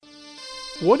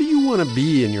What do you want to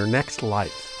be in your next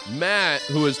life? Matt,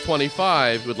 who is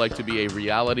 25, would like to be a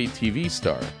reality TV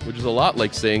star, which is a lot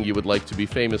like saying you would like to be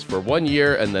famous for 1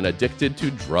 year and then addicted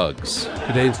to drugs.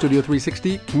 Today in Studio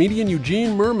 360, comedian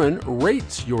Eugene Mirman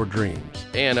rates your dreams.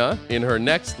 Anna, in her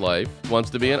next life, wants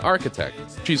to be an architect.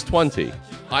 She's 20.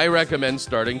 I recommend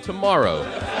starting tomorrow.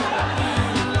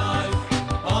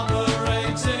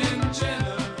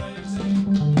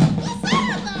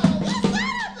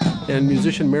 And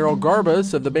musician Meryl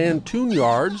Garbus of the band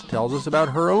tUnE-yArDs tells us about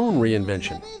her own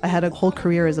reinvention. I had a whole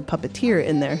career as a puppeteer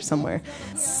in there somewhere.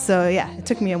 So yeah, it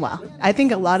took me a while. I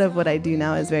think a lot of what I do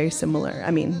now is very similar.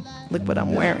 I mean, look what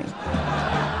I'm wearing.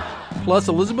 Plus,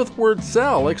 Elizabeth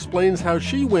Wurtzel explains how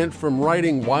she went from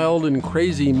writing wild and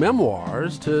crazy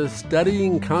memoirs to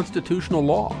studying constitutional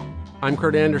law. I'm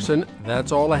Kurt Andersen.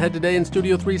 That's all I had today in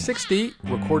Studio 360,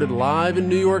 recorded live in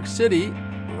New York City,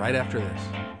 right after this.